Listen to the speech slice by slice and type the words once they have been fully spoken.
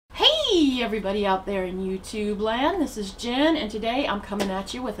Hey everybody out there in YouTube land, this is Jen, and today I'm coming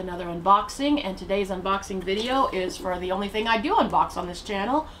at you with another unboxing, and today's unboxing video is for the only thing I do unbox on this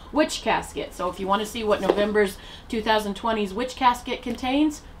channel, Witch Casket. So if you want to see what November's 2020's Witch Casket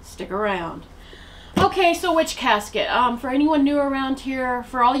contains, stick around. Okay, so Witch Casket. For anyone new around here,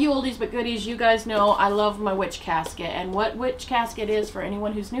 for all you oldies but goodies, you guys know I love my Witch Casket. And what Witch Casket is, for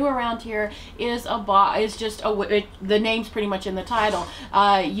anyone who's new around here, is the name's pretty much in the title.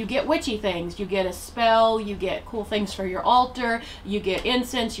 You get witchy things. You get a spell, you get cool things for your altar, you get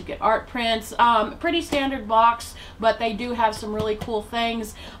incense, you get art prints. Pretty standard box, but they do have some really cool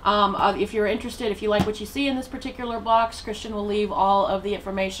things. If you're interested, if you like what you see in this particular box, Christian will leave all of the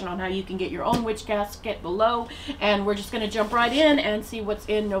information on how you can get your own Witch Casket below, and we're just going to jump right in and see what's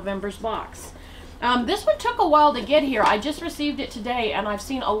in November's box. This one took a while to get here. I just received it today, and I've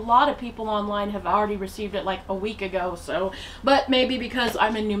seen a lot of people online have already received it like a week ago, so, but maybe because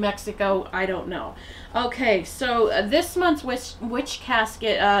I'm in New Mexico, I don't know. Okay, so this month's Witch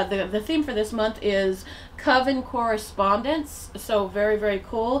Casket, the theme for this month is Coven Correspondence, so very, very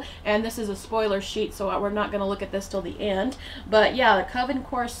cool. And this is a spoiler sheet, so we're not going to look at this till the end. But yeah, the Coven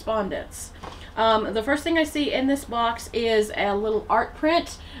Correspondence. The first thing I see in this box is a little art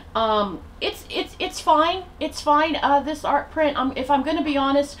print. It's fine. It's fine. This art print, if I'm going to be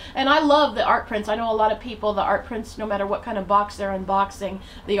honest, and I love the art prints. I know a lot of people, the art prints, no matter what kind of box they're unboxing,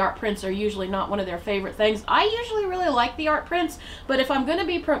 the art prints are usually not one of their favorite things. I usually really like the art prints, but if I'm going to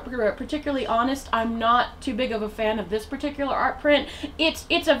be particularly honest, I'm not too big of a fan of this particular art print.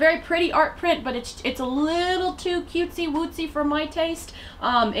 It's a very pretty art print, but it's a little too cutesy wootsy for my taste.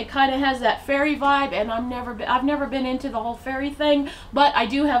 It kind of has that fairy vibe, and I've never been into the whole fairy thing, but I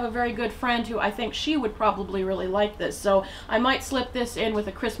do have a very good friend who I think she would probably really like this, so I might slip this in with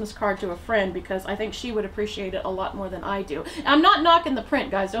a Christmas card to a friend because I think she would appreciate it a lot more than I do. I'm not knocking the print,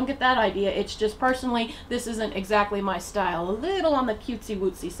 guys, don't get that idea. It's just personally, this isn't exactly my style. A little on the cutesy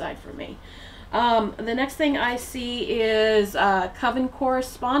wootsy side for me. The next thing I see is Coven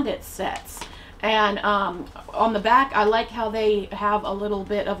Correspondence sets. And on the back, I like how they have a little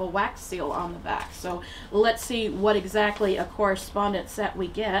bit of a wax seal on the back. So let's see what exactly a correspondence set we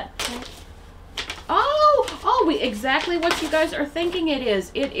get. Exactly what you guys are thinking it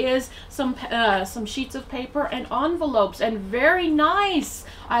is. It is some sheets of paper and envelopes, and very nice.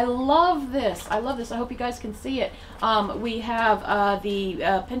 I love this. I love this. I hope you guys can see it. We have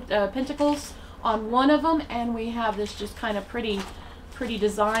the pentacles on one of them, and we have this just kind of pretty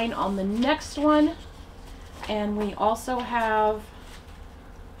design on the next one, and we also have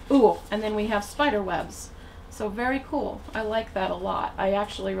and then we have spider webs. So very cool. I like that a lot. I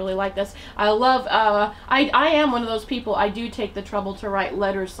actually really like this. I love, I am one of those people, I do take the trouble to write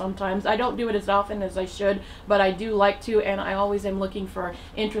letters sometimes. I don't do it as often as I should, but I do like to, and I always am looking for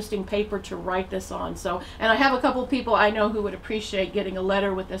interesting paper to write this on. So, and I have a couple people I know who would appreciate getting a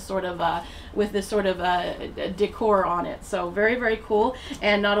letter with this sort of, decor on it. So very, very cool.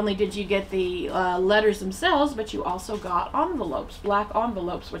 And not only did you get the letters themselves, but you also got envelopes, black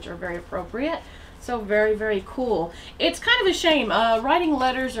envelopes, which are very appropriate. So very, very cool. It's kind of a shame. Writing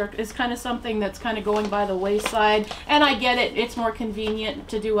letters is kind of something that's kind of going by the wayside, and I get it. It's more convenient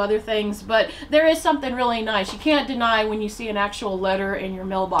to do other things, but there is something really nice. You can't deny when you see an actual letter in your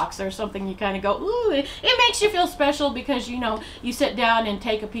mailbox. There's something you kind of go, ooh, it makes you feel special because, you know, you sit down and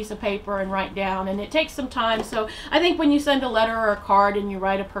take a piece of paper and write down, and it takes some time. So I think when you send a letter or a card and you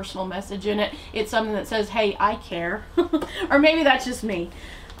write a personal message in it, it's something that says, hey, I care. Or maybe that's just me.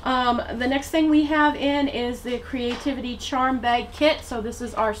 The next thing we have in is the Creativity Charm Bag Kit. So this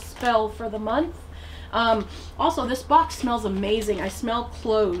is our spell for the month. Also, this box smells amazing. I smell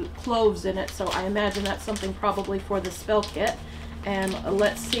cloves in it, so I imagine that's something probably for the spell kit. And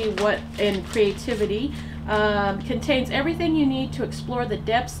let's see what in Creativity contains everything you need to explore the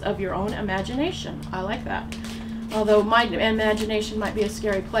depths of your own imagination. I like that. Although my imagination might be a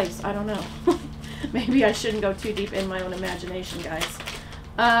scary place. I don't know. Maybe I shouldn't go too deep in my own imagination, guys.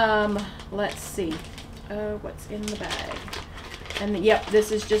 Let's see what's in the bag. And yep,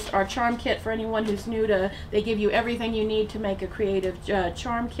 this is just our charm kit for anyone who's new to, they give you everything you need to make a creative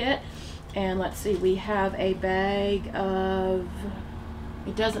charm kit. And let's see, we have a bag of,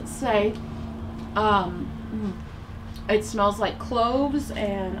 it doesn't say, it smells like cloves,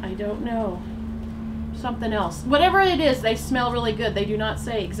 and I don't know, something else. Whatever it is, they smell really good. They do not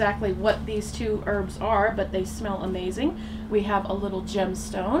say exactly what these two herbs are, but they smell amazing. We have a little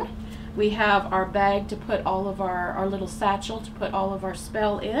gemstone. We have our bag to put all of our little satchel to put all of our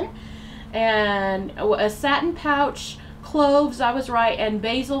spell in. And a satin pouch, cloves, I was right, and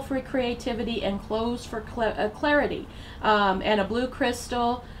basil for creativity, and cloves for clarity. And a blue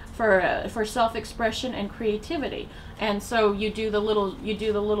crystal for self-expression and creativity. And so you do the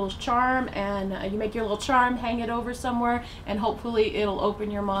little charm, and you make your little charm, hang it over somewhere, and hopefully it'll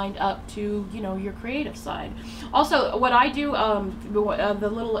open your mind up to, you know, your creative side. Also, what I do, the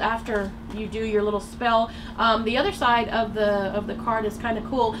little, after you do your little spell, the other side of the card is kind of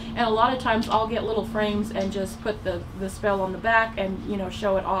cool, and a lot of times I'll get little frames and just put the spell on the back and, you know,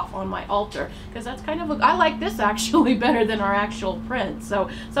 show it off on my altar, because that's kind of I like this actually better than our actual print.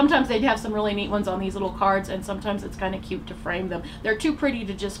 So sometimes they'd have some really neat ones on these little cards, and sometimes it's kind of cute to frame them. They're too pretty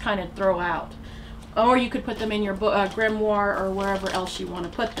to just kind of throw out. Or you could put them in your grimoire or wherever else you want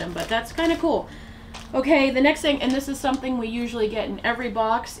to put them, but that's kind of cool. Okay, the next thing, and this is something we usually get in every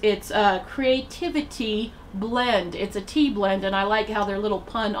box, it's Creativity Blend. It's a tea blend, and I like how they're a little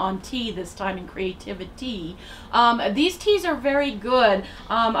pun on tea this time in creativity. These teas are very good.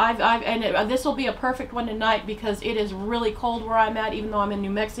 This will be a perfect one tonight because it is really cold where I'm at, even though I'm in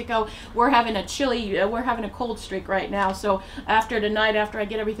New Mexico. We're having a cold streak right now, so after tonight, after I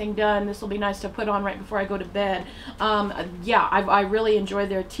get everything done, this will be nice to put on right before I go to bed. Yeah, I really enjoy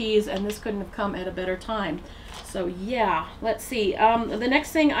their teas, and this couldn't have come at a better time. So yeah, let's see. The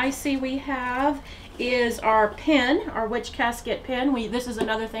next thing I see we have is our pen, our Witch Casket pen. This is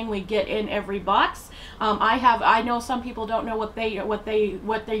another thing we get in every box. I know some people don't know what they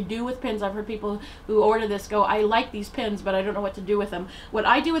do with pens. I've heard people who order this go, I like these pens, but I don't know what to do with them. What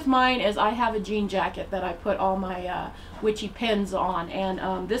I do with mine is I have a jean jacket that I put all my witchy pens on,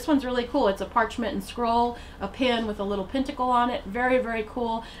 and this one's really cool. It's a parchment and scroll, a pen with a little pentacle on it. Very, very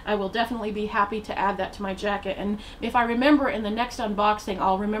cool. I will definitely be happy to add that to my jacket, and if I remember in the next unboxing,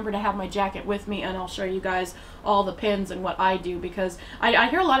 I'll remember to have my jacket with me, and I'll show you guys all the pens and what I do, because I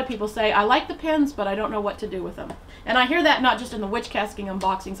hear a lot of people say, I like the pens, but I don't know what to do with them. And I hear that not just in the witch casting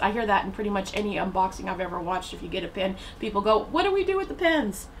unboxings, I hear that in pretty much any unboxing I've ever watched. If you get a pen, people go, what do we do with the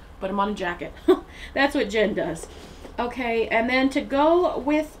pens? Put them on a jacket. That's what Jen does. Okay, and then to go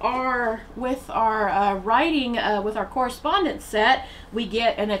with our writing, with our correspondence set, we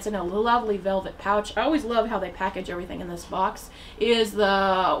get, and it's in a lovely velvet pouch. I always love how they package everything in this box, is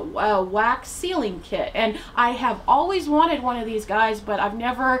the wax sealing kit. And I have always wanted one of these guys, but I've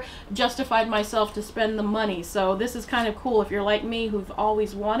never justified myself to spend the money. So this is kind of cool if you're like me, who've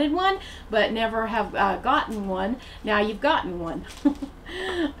always wanted one, but never have gotten one. Now you've gotten one.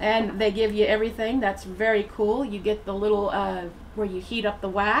 And they give you everything. That's very cool. You get the little where you heat up the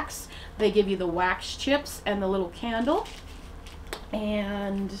wax. They give you the wax chips and the little candle,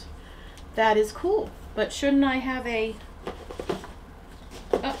 and that is cool. But shouldn't I have a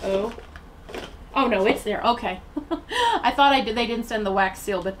oh no, it's there. Okay. I thought they didn't send the wax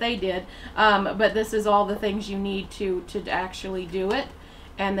seal, but they did. But this is all the things you need to actually do it.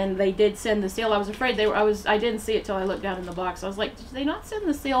 And then they did send the seal. I was afraid I didn't see it till I looked down in the box. I was like, did they not send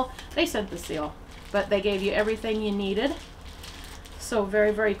the seal? They sent the seal, but they gave you everything you needed. So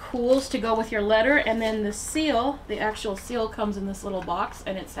very, very cool to go with your letter. And then the seal, the actual seal, comes in this little box,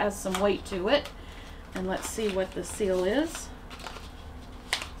 and it has some weight to it. And let's see what the seal is.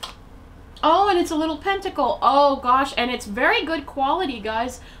 Oh, and it's a little pentacle. Oh gosh, and it's very good quality,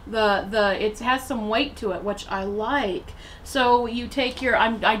 guys. It has some weight to it, which I like. So you take your,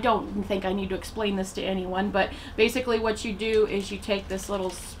 I don't think I need to explain this to anyone, but basically what you do is you take this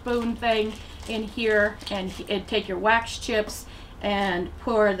little spoon thing in here and take your wax chips and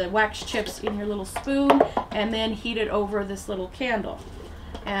pour the wax chips in your little spoon, and then heat it over this little candle.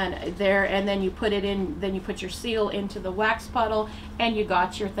 And then you put it in, then you put your seal into the wax puddle, and you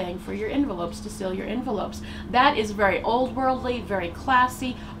got your thing for your envelopes, to seal your envelopes. That is very old worldly, very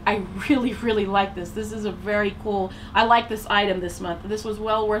classy. I really, really like this. This is a very cool, I like this item this month. This was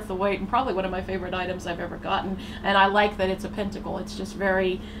well worth the wait, and probably one of my favorite items I've ever gotten. And I like that it's a pentacle. It's just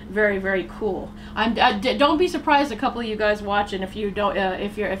very, very, very cool. Don't be surprised, a couple of you guys watching, if you don't,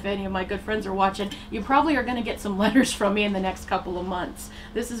 if any of my good friends are watching, you probably are going to get some letters from me in the next couple of months.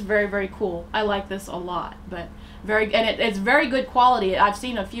 This is very, very cool. I like this a lot, but it's very good quality. I've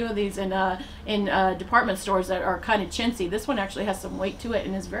seen a few of these in department stores that are kind of chintzy. This one actually has some weight to it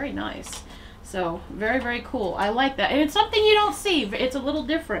and is very nice. So very, very cool. I like that, and it's something you don't see. It's a little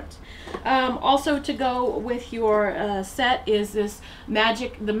different. Also, to go with your set is this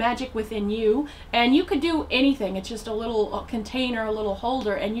the magic within you, and you could do anything. It's just a little container, a little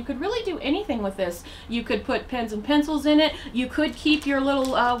holder, and you could really do anything with this. You could put pens and pencils in it. You could keep your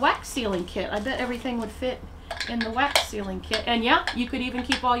little wax sealing kit. I bet everything would fit in the wax sealing kit. And yeah, you could even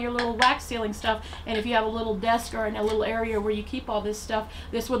keep all your little wax sealing stuff. And if you have a little desk or in a little area where you keep all this stuff,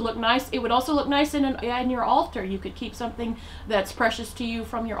 this would look nice. It would also look nice in your altar. You could keep something that's precious to you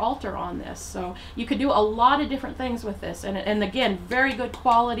from your altar on this. So you could do a lot of different things with this. And again, very good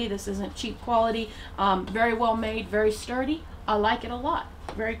quality. This isn't cheap quality. Very well made, very sturdy. I like it a lot.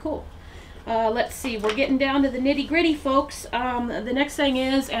 Very cool. Let's see, we're getting down to the nitty-gritty, folks. The next thing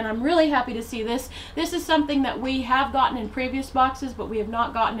is, and I'm really happy to see this, this is something that we have gotten in previous boxes, but we have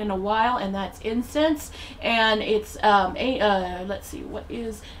not gotten in a while, and that's incense. And it's, let's see, what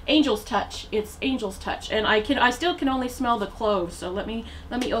is Angel's Touch. It's Angel's Touch, and I still can only smell the cloves, so let me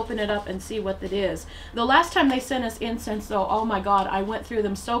open it up and see what it is. The last time they sent us incense, though, oh my God, I went through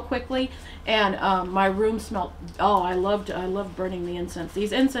them so quickly, and my room smelled, oh, I loved burning the incense.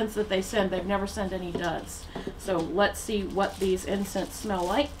 These incense that they send, they've never sent any duds. So let's see what these incense smell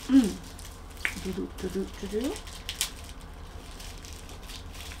like.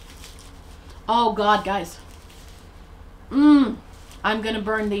 Oh God, guys. I'm gonna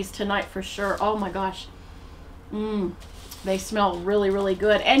burn these tonight for sure. Oh my gosh. They smell really, really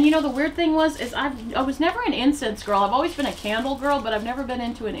good. And you know, the weird thing is I was never an incense girl. I've always been a candle girl, but I've never been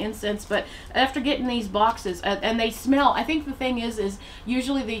into an incense. But after getting these boxes, and they smell, I think the thing is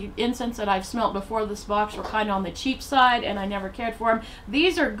usually the incense that I've smelled before this box were kind of on the cheap side, and I never cared for them.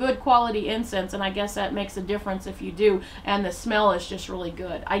 These are good quality incense, and I guess that makes a difference if you do. And the smell is just really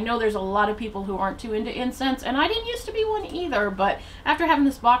good. I know there's a lot of people who aren't too into incense, and I didn't used to be one either, but after having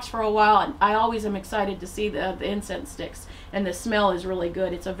this box for a while, I always am excited to see the incense sticks. And the smell is really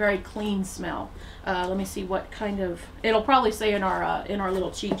good. It's a very clean smell. Let me see what kind of, it'll probably say in our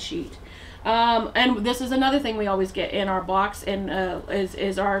little cheat sheet. And this is another thing we always get in our box, and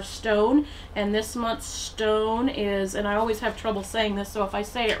is our stone. And this month's stone is, and I always have trouble saying this, so if I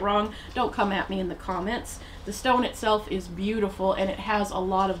say it wrong, don't come at me in the comments. The stone itself is beautiful, and it has a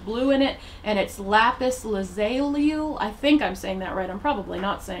lot of blue in it, and it's lapis lazuli. I think I'm saying that right. I'm probably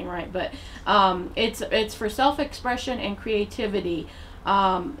not saying right, but it's for self-expression and creativity.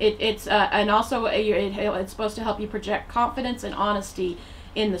 And also it's supposed to help you project confidence and honesty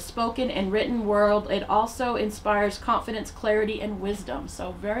in the spoken and written world. It also inspires confidence, clarity, and wisdom.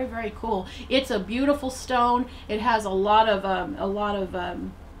 So very, very cool. It's a beautiful stone. It has a lot of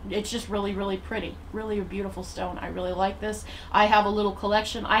it's just really, really pretty. Really a beautiful stone. I really like this. I have a little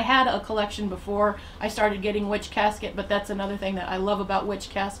collection. I had a collection before I started getting Witch Casket, but that's another thing that I love about Witch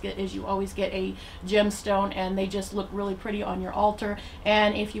Casket is you always get a gemstone, and they just look really pretty on your altar.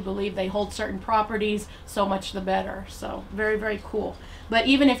 And if you believe they hold certain properties, so much the better. So very, very cool. But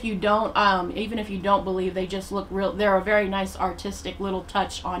even if you don't believe, they just look real. They're a very nice artistic little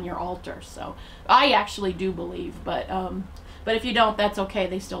touch on your altar. So I actually do believe, but if you don't, that's okay.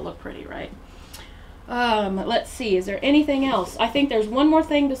 They still look pretty, right? Let's see. Is there anything else? I think there's one more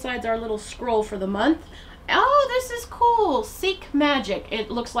thing besides our little scroll for the month. Oh, this is cool. Seek Magic. It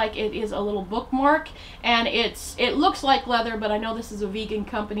looks like it is a little bookmark, and it looks like leather, but I know this is a vegan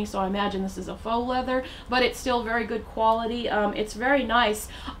company, so I imagine this is a faux leather, but it's still very good quality. It's very nice.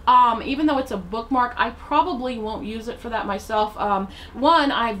 Even though it's a bookmark, I probably won't use it for that myself.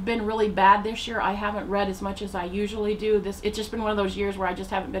 One, I've been really bad this year. I haven't read as much as I usually do. It's just been one of those years where I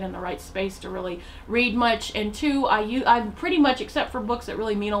just haven't been in the right space to really read much. And two, I'm pretty much, except for books that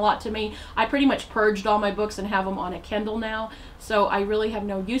really mean a lot to me, I pretty much purged all my books and have them on a Kindle now, so I really have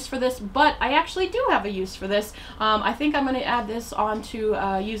no use for this, but I actually do have a use for this. I think I'm going to add this on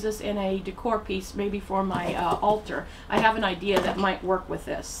to use this in a decor piece, maybe for my altar. I have an idea that might work with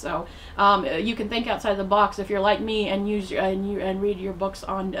this, so you can think outside the box. If you're like me and read your books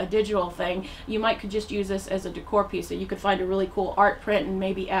on a digital thing, you could just use this as a decor piece. So you could find a really cool art print and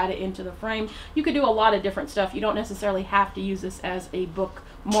maybe add it into the frame. You could do a lot of different stuff. You don't necessarily have to use this as a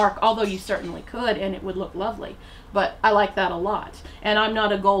bookmark, although you certainly could, and it would look lovely. But I like that a lot. And I'm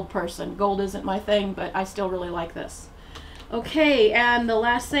not a gold person. Gold isn't my thing, but I still really like this. Okay, and the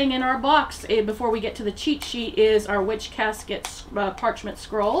last thing in our box before we get to the cheat sheet is our Witch Casket parchment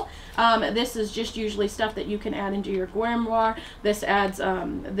scroll. This is just usually stuff that you can add into your grimoire. This adds,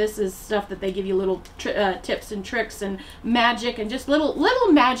 this is stuff that they give you little tips and tricks and magic and just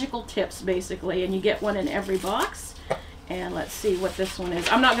little magical tips basically, and you get one in every box. And let's see what this one is.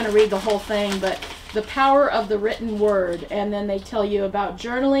 I'm not going to read the whole thing, but the power of the written word. And then they tell you about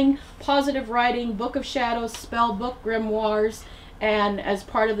journaling, positive writing, book of shadows, spell book, grimoires, and as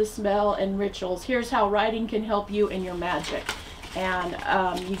part of the spell and rituals. Here's how writing can help you in your magic. and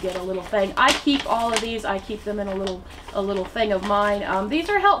you get a little thing. I keep all of these. I keep them in a little thing of mine. These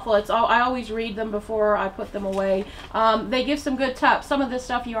are helpful. I always read them before I put them away. They give some good tips. Some of this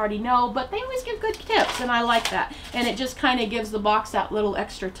stuff you already know, but they always give good tips, and I like that. And it just kind of gives the box that little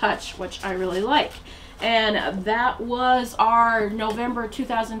extra touch, which I really like. And that was our November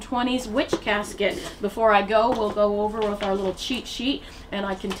 2020's Witch Casket. Before I go, we'll go over with our little cheat sheet, and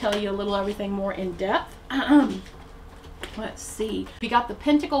I can tell you a little everything more in depth. Let's see. We got the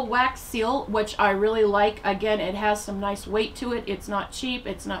Pentacle Wax Seal, which I really like. Again, it has some nice weight to it. It's not cheap.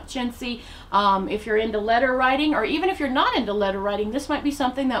 It's not chintzy. If you're into letter writing, or even if you're not into letter writing, this might be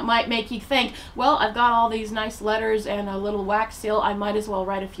something that might make you think, well, I've got all these nice letters and a little wax seal. I might as well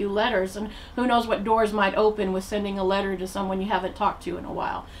write a few letters. And who knows what doors might open with sending a letter to someone you haven't talked to in a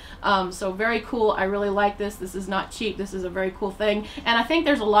while. So very cool. I really like this. This is not cheap. This is a very cool thing. And I think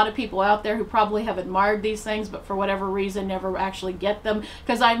there's a lot of people out there who probably have admired these things, but for whatever reason never actually get them,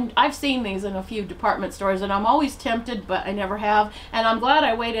 because I've seen these in a few department stores, and I'm always tempted, but I never have. And I'm glad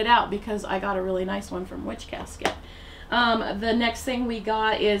I waited out, because I got a really nice one from Witch Casket. The next thing we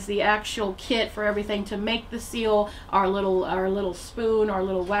got is the actual kit for everything to make the seal, our little spoon, our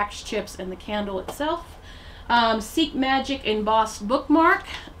little wax chips, and the candle itself. Seek Magic embossed bookmark.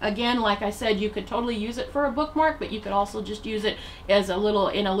 Again, like I said, you could totally use it for a bookmark, but you could also just use it as in a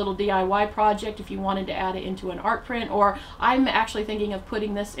little DIY project if you wanted to add it into an art print. Or I'm actually thinking of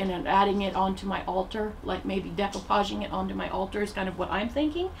putting this in and adding it onto my altar, like maybe decoupaging it onto my altar is kind of what I'm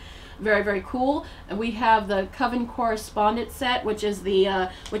thinking. Very, very cool. And we have the Coven Correspondence set, which is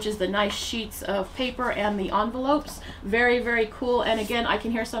the nice sheets of paper and the envelopes. Very, very cool. And again, I can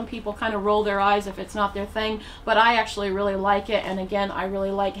hear some people kind of roll their eyes if it's not their thing, but I actually really like it. And again, I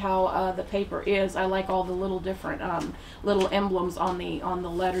really like how the paper is. I like all the little different little emblems on the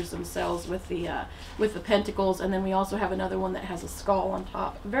letters themselves with the pentacles. And then we also have another one that has a skull on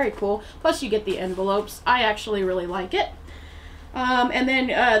top. Very cool. Plus you get the envelopes. I actually really like it. And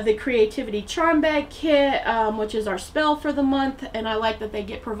then the Creativity Charm Bag Kit, which is our spell for the month, and I like that they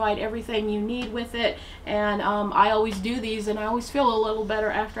provide everything you need with it. And I always do these, and I always feel a little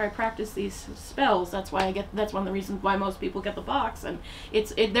better after I practice these spells. That's one of the reasons why most people get the box. And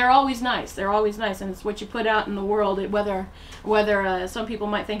they're always nice. They're always nice, and it's what you put out in the world. Whether some people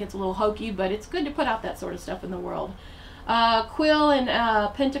might think it's a little hokey, but it's good to put out that sort of stuff in the world. Quill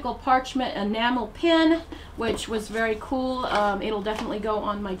and Pentacle Parchment Enamel Pin, which was very cool. It'll definitely go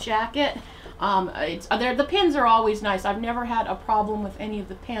on my jacket. The pins are always nice. I've never had a problem with any of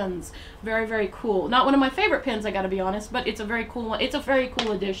the pins. Very, very cool. Not one of my favorite pins, I gotta be honest, but it's a very cool one. It's a very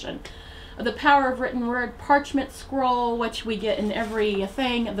cool addition. The Power of Written Word Parchment Scroll, which we get in every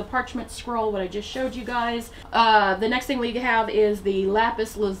thing. The Parchment Scroll, what I just showed you guys. The next thing we have is the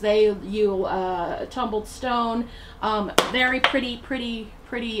Lapis Lazuli Tumbled Stone. Very pretty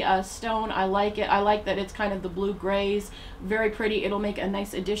stone. I like it. I like that it's kind of the blue grays. Very pretty. It'll make a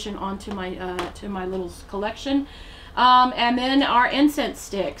nice addition onto my to my little collection. And then our incense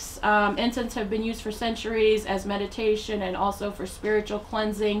sticks. Incense have been used for centuries as meditation and also for spiritual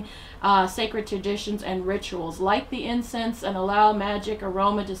cleansing, sacred traditions, and rituals. Light the incense and allow magic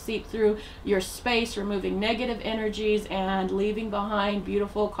aroma to seep through your space, removing negative energies and leaving behind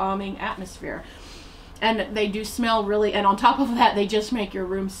beautiful, calming atmosphere. And they do smell really, and on top of that, they just make your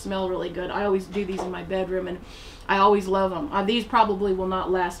room smell really good. I always do these in my bedroom, and I always love them. These probably will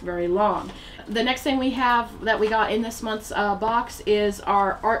not last very long. The next thing we have that we got in this month's box is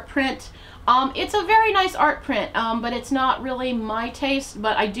our art print. It's a very nice art print, but it's not really my taste,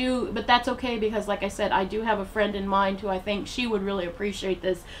 but that's okay, because like I said, I do have a friend in mind who I think she would really appreciate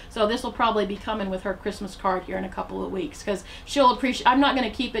this. So this will probably be coming with her Christmas card here in a couple of weeks, because she'll appreciate. I'm not going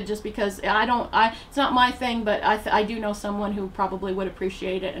to keep it just because it's not my thing, but I do know someone who probably would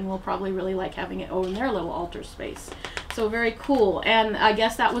appreciate it and will probably really like having it in their little altar space. So very cool. And I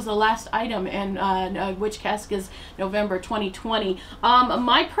guess that was the last item in Witch Casket's November 2020.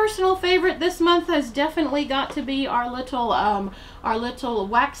 My personal favorite this month has definitely got to be our little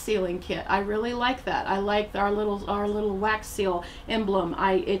wax sealing kit. I really like that. I like our little wax seal emblem.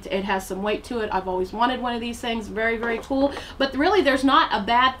 It has some weight to it. I've always wanted one of these things. Very, very cool. But really, there's not a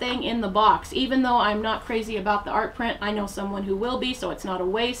bad thing in the box. Even though I'm not crazy about the art print, I know someone who will be, so it's not a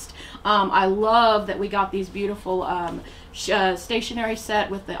waste. I love that we got these beautiful stationery set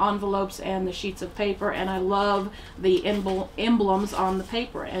with the envelopes and the sheets of paper, and I love the emblems on the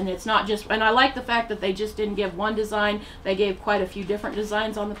paper. And it's not just, and I like the fact that they just didn't give one design, they gave quite a few different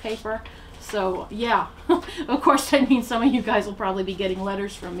designs on the paper. So yeah, of course that means some of you guys will probably be getting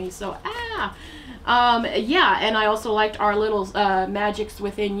letters from me, so Yeah, and I also liked our little Magics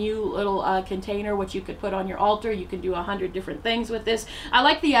Within You little container, which you could put on your altar. You can do 100 different things with this. I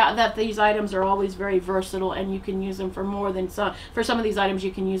like that these items are always very versatile, and you can use them for more than some. For some of these items,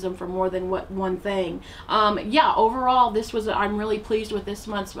 you can use them for more than one thing. Yeah, overall, I'm really pleased with this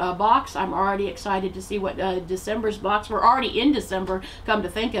month's box. I'm already excited to see what December's box. We're already in December, come to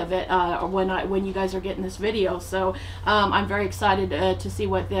think of it, when you guys are getting this video. So I'm very excited to see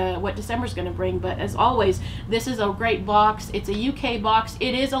what December's going to bring. But as always, this is a great box. It's a UK box.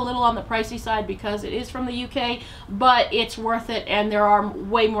 It is a little on the pricey side because it is from the UK, but it's worth it, and there are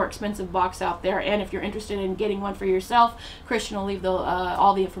way more expensive boxes out there. And if you're interested in getting one for yourself, Christian will leave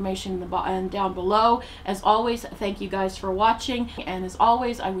all the information down below. As always, thank you guys for watching, and as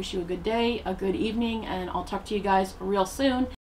always, I wish you a good day, a good evening, and I'll talk to you guys real soon.